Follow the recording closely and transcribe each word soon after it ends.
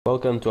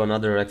Welcome to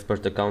another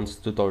Expert Accounts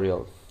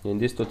tutorial. In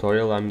this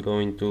tutorial I'm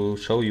going to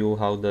show you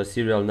how the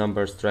serial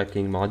numbers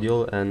tracking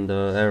module and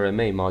the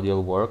RMA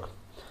module work.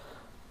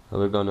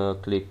 We're gonna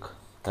click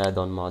add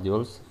on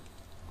modules.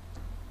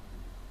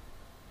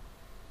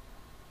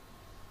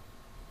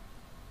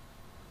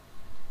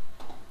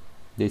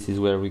 This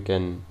is where we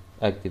can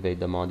activate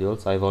the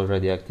modules. I've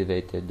already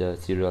activated the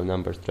serial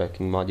numbers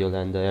tracking module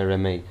and the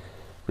RMA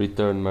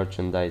return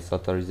merchandise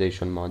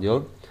authorization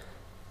module.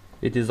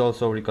 It is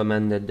also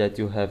recommended that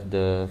you have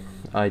the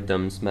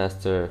items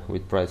master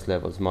with price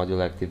levels module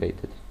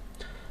activated.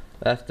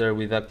 After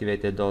we've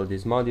activated all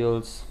these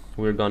modules,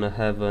 we're gonna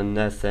have an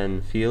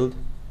SN field.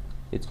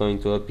 It's going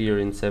to appear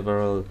in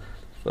several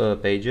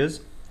pages.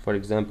 For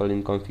example,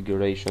 in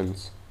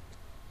configurations,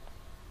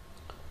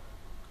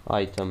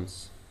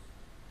 items,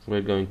 we're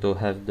going to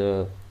have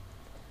the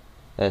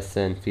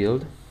SN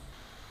field.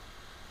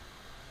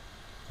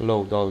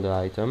 Load all the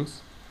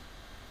items.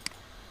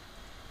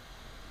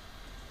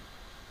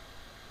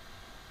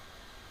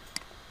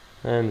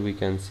 And we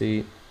can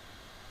see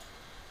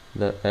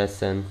the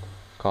SN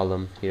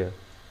column here.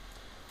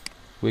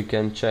 We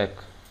can check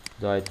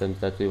the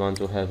items that we want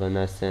to have an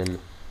SN,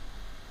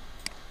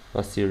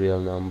 a serial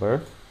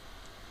number.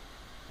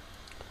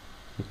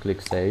 We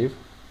click save.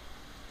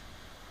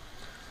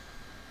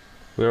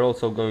 We're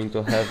also going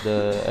to have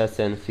the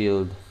SN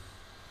field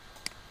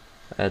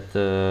at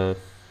the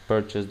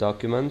purchase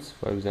documents,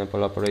 for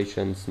example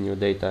operations, new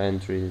data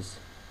entries,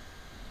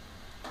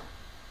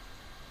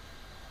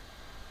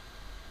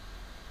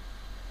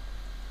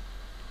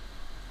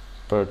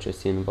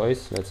 purchase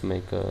invoice. Let's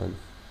make a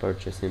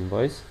purchase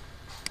invoice.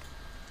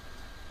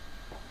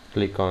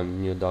 Click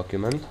on new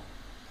document.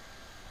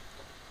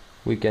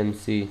 We can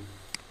see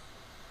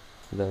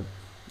the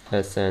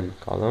SN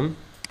column.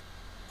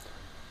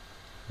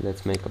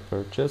 Let's make a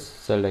purchase.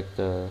 Select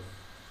a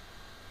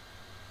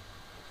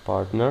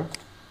partner,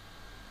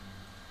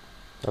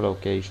 a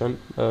location,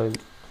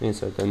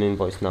 insert an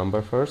invoice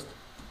number first.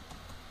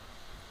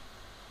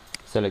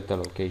 Select a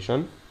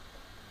location.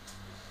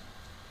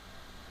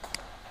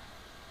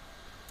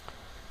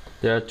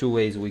 There are two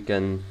ways we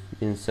can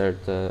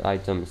insert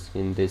items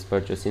in this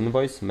purchase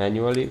invoice: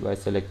 manually by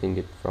selecting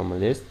it from a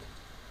list,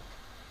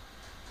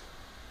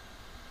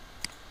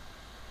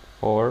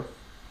 or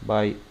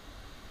by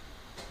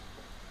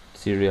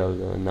serial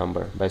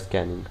number, by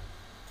scanning.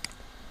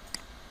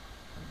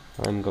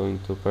 I'm going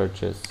to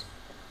purchase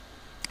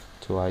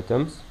 2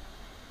 items.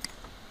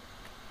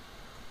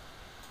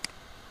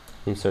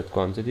 Insert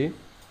quantity,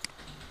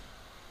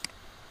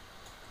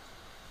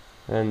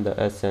 and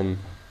the SN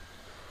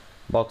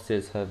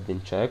boxes have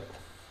been checked.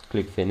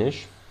 Click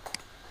finish.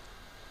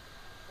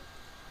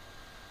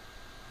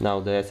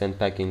 Now the SN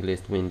packing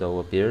list window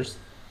appears.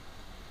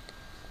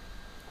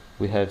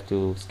 We have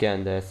to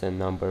scan the SN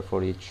number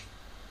for each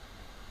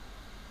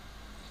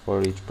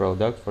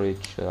product, for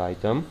each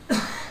item.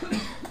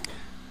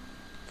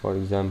 For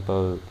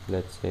example,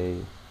 let's say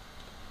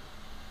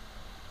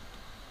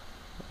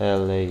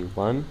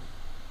LA1.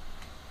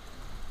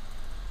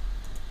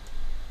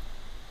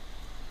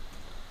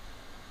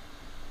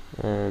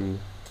 And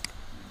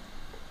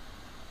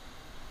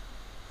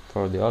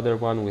for the other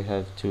one we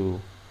have to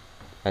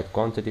add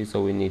quantity,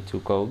 so we need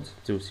 2 codes,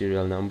 2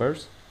 serial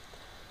numbers,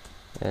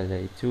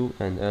 LA2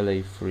 and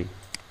LA3.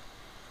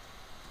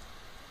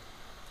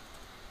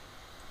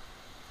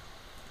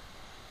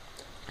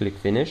 Click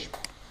finish.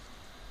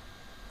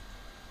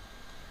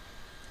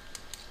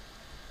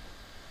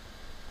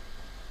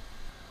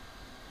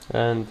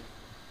 And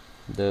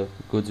the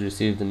goods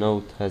received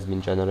note has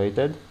been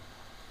generated.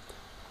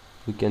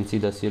 We can see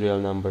the serial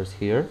numbers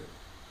here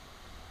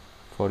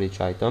for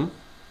each item.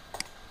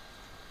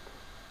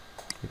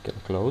 We can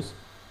close.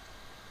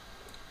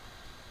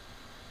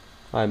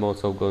 I'm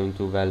also going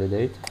to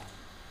validate.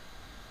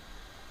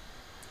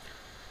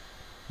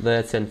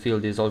 The SN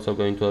field is also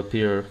going to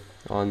appear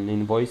on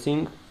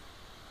invoicing.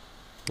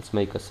 Let's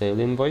make a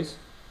sale invoice.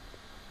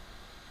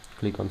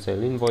 Click on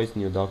sale invoice,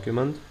 new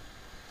document.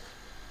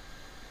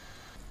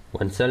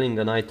 When selling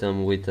an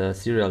item with a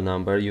serial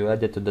number, you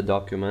add it to the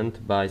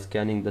document by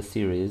scanning the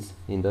series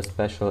in the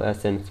special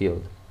SN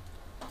field.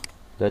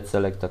 Let's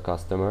select a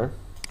customer,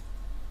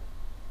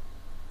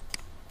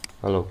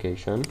 a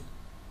location,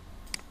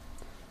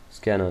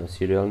 scan a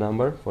serial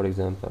number, for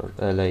example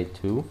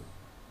LA2.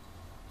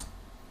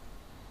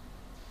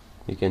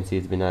 You can see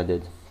it's been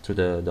added to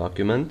the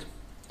document.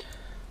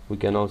 We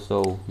can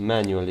also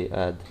manually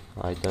add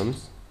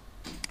items.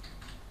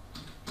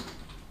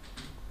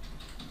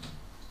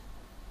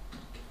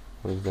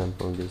 For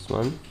example, this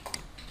one,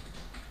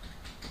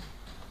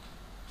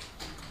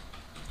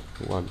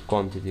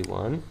 quantity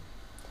 1.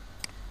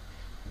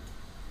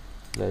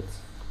 Let's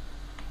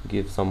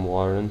give some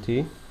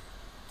warranty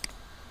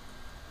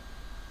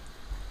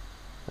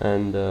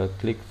and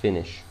click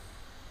finish.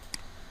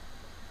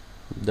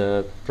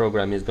 The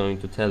program is going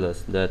to tell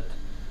us that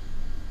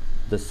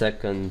the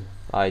second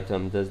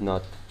item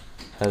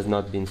has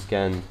not been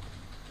scanned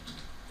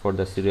for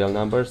the serial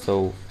number,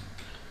 so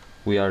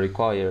we are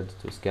required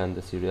to scan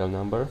the serial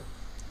number.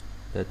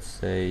 let's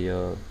say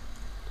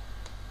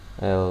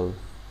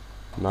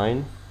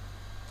L9,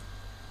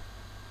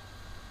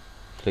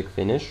 click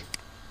finish.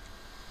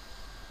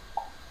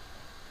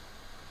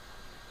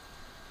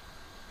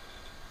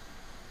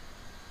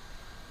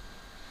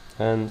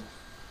 And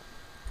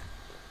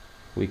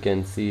we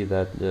can see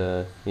that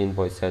the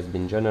invoice has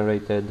been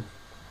generated,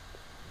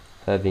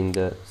 having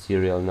the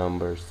serial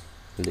numbers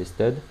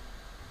listed.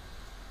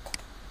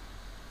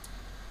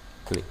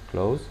 Click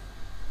close.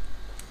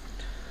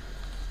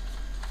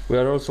 We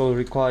are also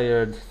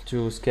required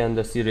to scan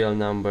the serial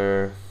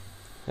number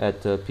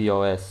at the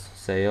POS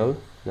sale.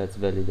 Let's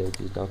validate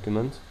this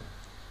document.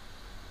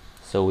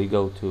 So we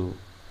go to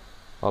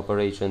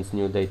Operations,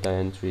 New Data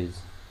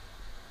Entries,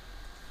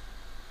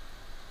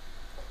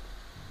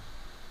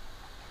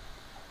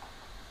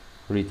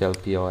 Retail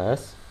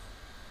POS,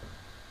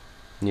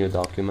 New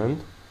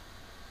Document.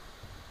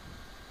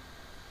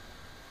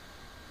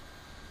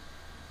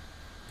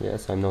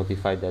 Yes, I'm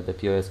notified that the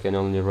POS can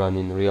only run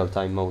in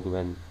real-time mode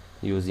when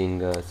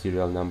using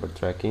serial number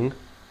tracking.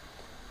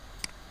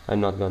 I'm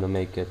not gonna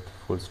make it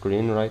full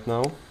screen right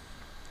now.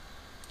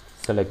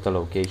 Select a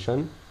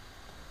location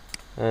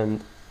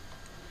and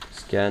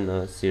scan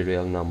a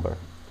serial number.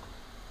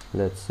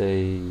 Let's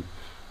say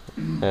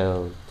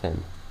L10.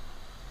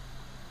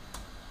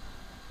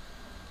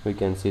 We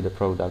can see the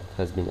product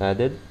has been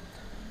added.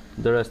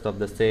 The rest of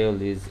the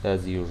sale is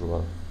as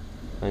usual.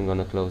 I'm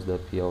gonna close the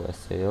POS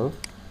sale.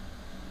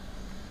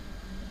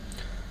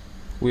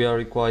 We are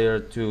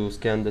required to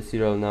scan the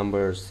serial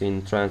numbers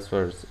in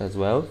transfers as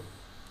well.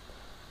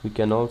 We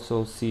can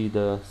also see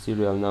the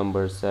serial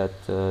numbers at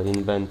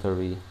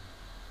inventory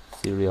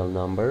serial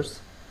numbers.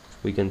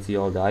 We can see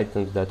all the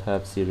items that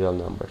have serial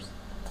numbers.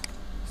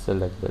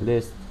 Select the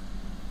list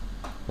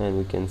and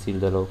we can see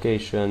the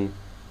location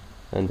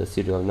and the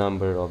serial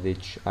number of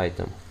each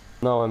item.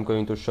 Now I'm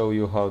going to show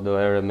you how the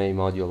RMA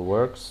module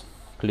works.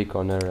 Click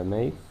on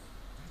RMA,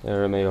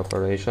 RMA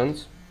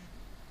operations.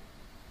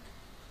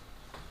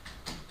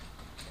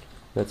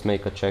 Let's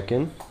make a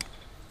check-in.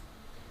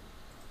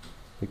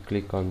 We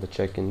click on the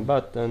check-in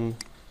button,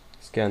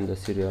 scan the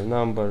serial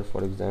number,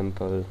 for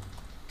example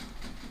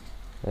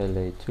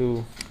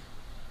LA2.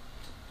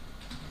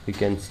 We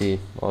can see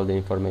all the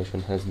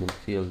information has been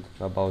filled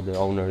about the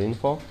owner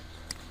info.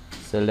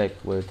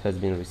 Select where it has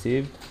been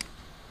received.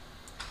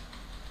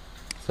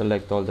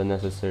 Select all the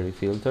necessary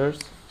filters,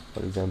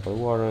 for example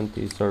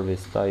warranty,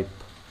 service type,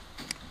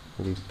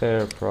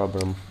 repair,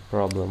 problem,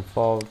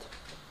 fault,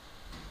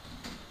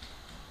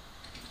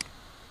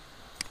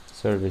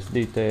 service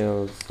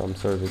details, some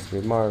service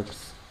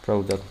remarks,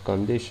 product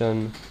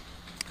condition,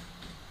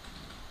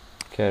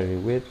 carry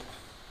with.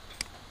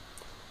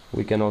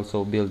 We can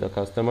also bill a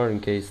customer in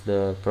case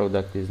the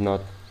product is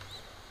not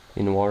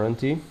in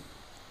warranty.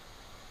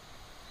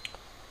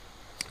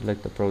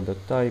 Select the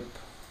product type,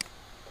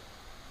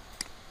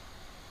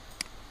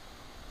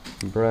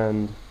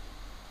 brand,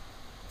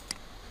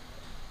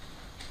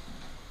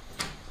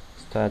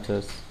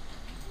 status,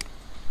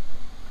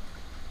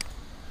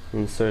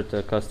 insert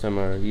a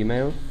customer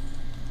email,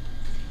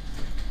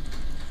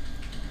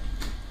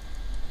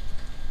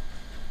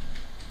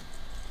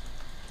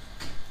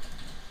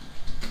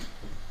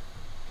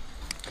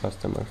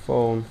 customer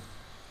phone,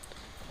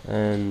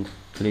 and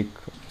click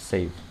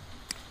save.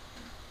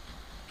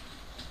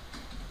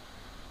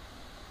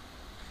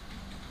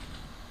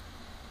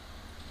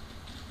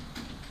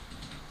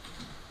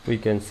 We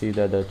can see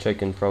that the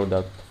check-in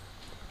product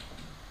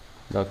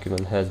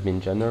document has been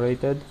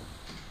generated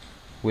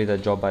with a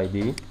job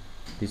ID.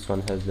 This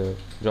one has the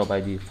job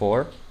ID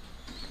 4.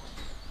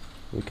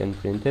 We can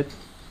print it.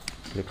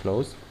 Click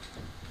close.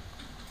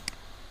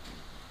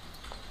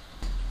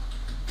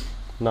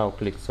 Now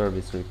click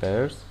service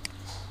repairs.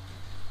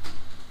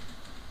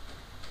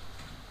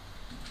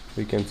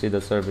 We can see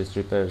the service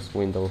repairs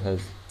window has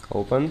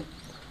opened.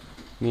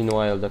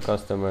 Meanwhile, the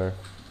customer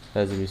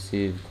has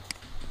received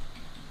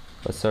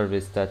a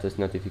service status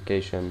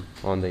notification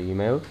on the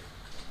email,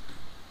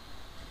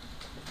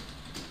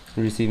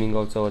 receiving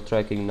also a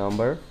tracking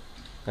number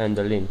and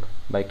a link.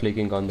 By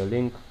clicking on the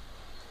link,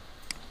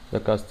 the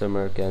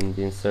customer can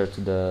insert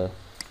the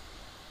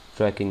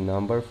tracking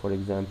number. For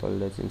example,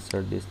 let's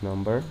insert this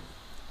number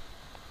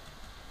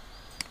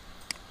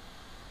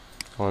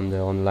on the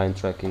online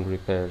tracking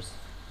repairs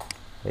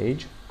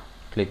page.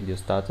 Click view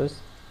status,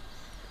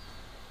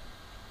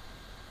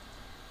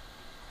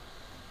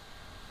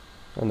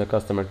 and the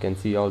customer can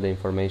see all the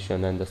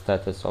information and the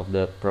status of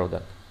the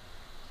product.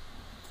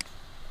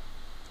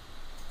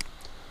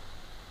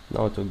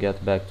 Now to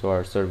get back to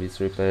our service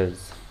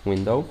repairs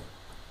window,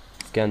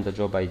 scan the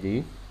job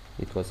ID,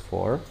 it was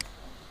 4.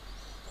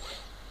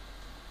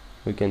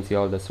 We can see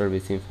all the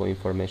service info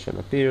information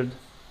appeared.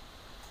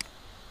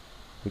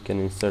 We can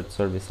insert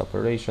service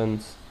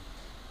operations.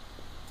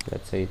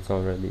 Let's say it's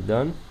already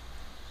done.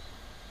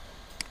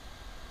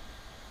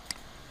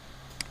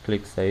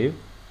 Click save.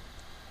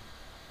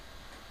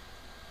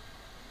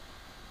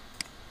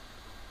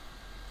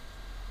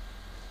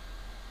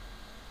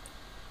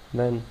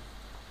 Then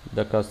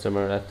the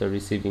customer, after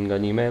receiving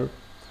an email,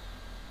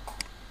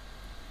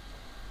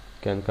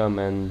 can come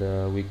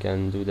and we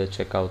can do the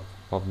checkout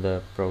of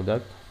the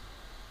product.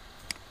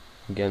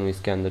 Again, we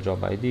scan the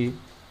job ID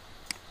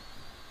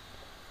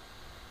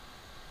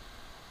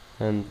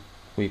and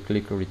we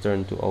click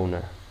return to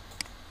owner.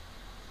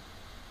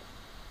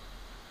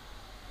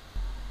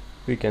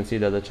 We can see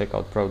that the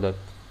checkout product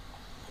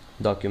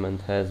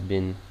document has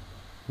been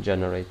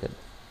generated.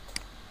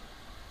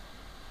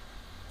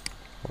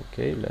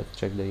 Okay, let's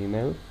check the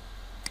email.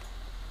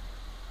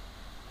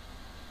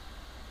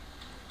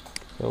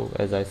 So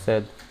as I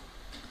said,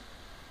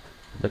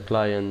 the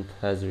client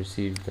has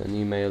received an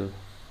email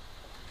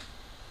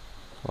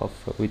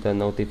with a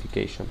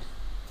notification.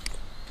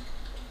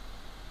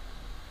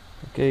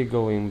 Okay,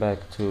 going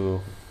back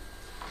to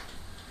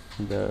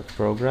the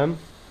program.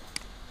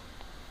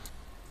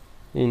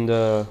 In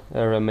the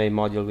RMA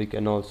module we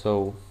can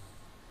also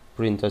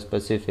print a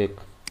specific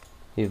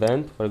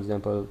event. For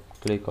example,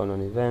 click on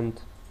an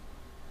event,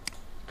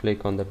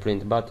 click on the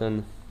print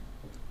button,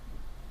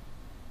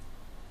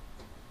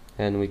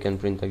 and we can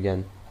print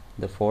again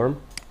the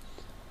form.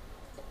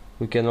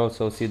 We can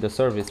also see the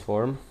service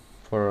form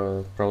for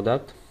a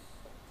product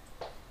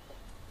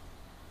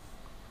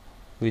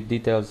with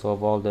details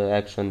of all the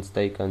actions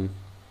taken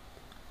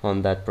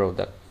on that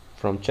product,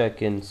 from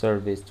check-in,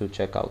 service to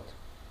checkout.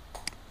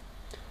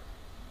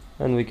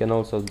 And we can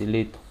also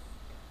delete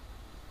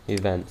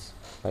events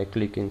by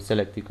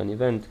selecting an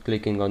event,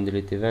 clicking on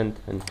delete event,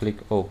 and click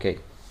OK.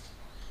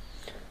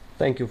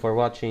 Thank you for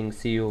watching.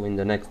 See you in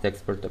the next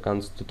Expert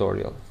Accounts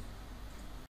tutorial.